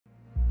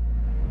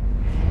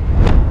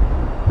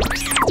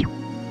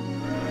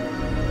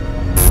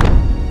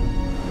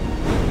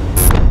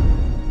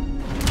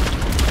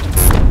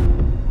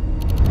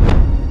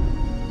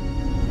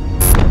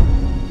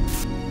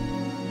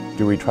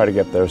we try to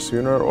get there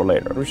sooner or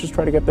later? We should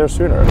try to get there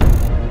sooner.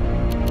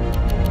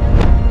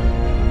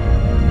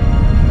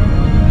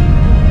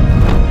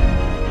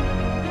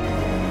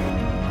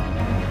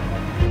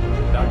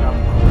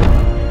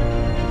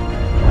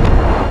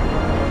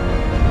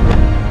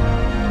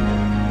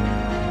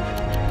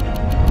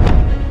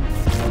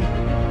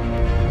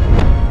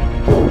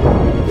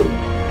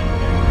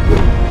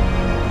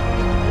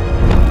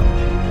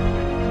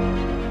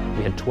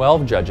 We had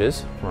 12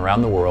 judges from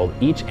around the world,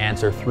 each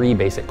answer 3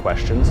 basic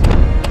questions.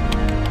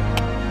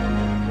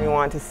 We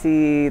want to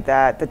see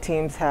that the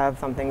teams have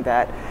something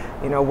that,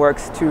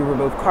 works to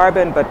remove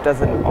carbon, but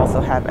doesn't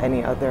also have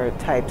any other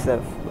types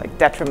of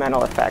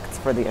detrimental effects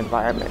for the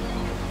environment.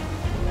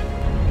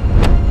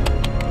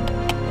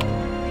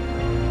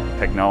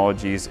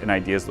 Technologies and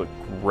ideas look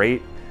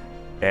great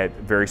at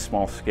very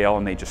small scale,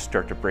 and they just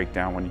start to break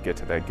down when you get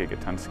to that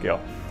gigaton scale.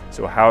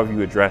 So how have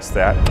you addressed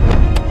that?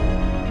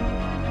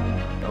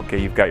 Okay,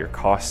 you've got your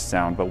costs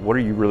down, but what are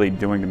you really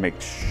doing to make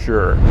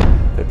sure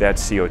that that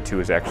CO2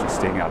 is actually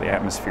staying out of the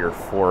atmosphere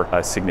for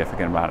a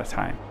significant amount of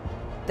time?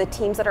 The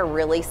teams that are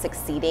really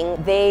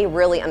succeeding, they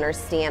really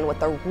understand what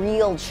the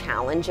real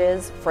challenge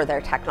is for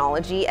their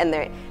technology, and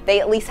they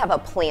at least have a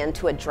plan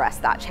to address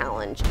that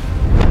challenge.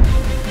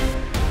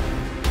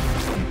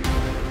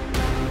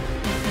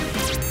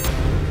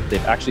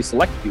 They've actually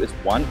selected you as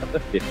one of the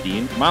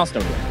 15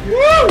 Milestone winners.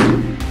 Woo!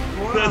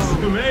 Wow. That's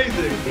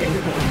amazing!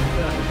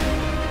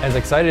 As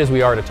excited as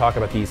we are to talk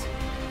about these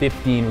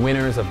 15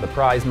 winners of the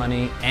prize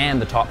money and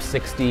the top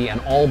 60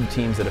 and all the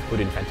teams that have put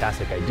in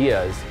fantastic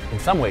ideas, in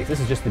some ways this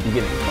is just the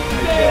beginning.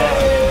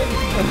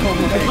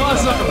 That's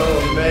awesome!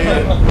 Oh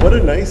man, what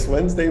a nice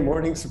Wednesday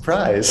morning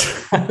surprise.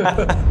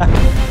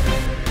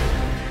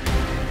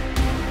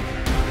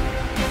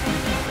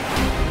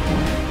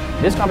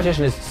 This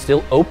competition is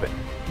still open.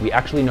 We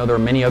actually know there are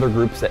many other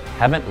groups that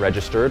haven't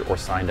registered or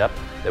signed up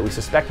that we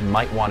suspect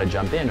might want to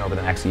jump in over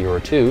the next year or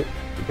two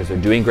because they're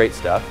doing great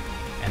stuff,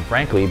 and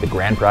frankly, the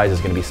grand prize is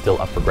going to be still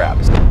up for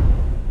grabs.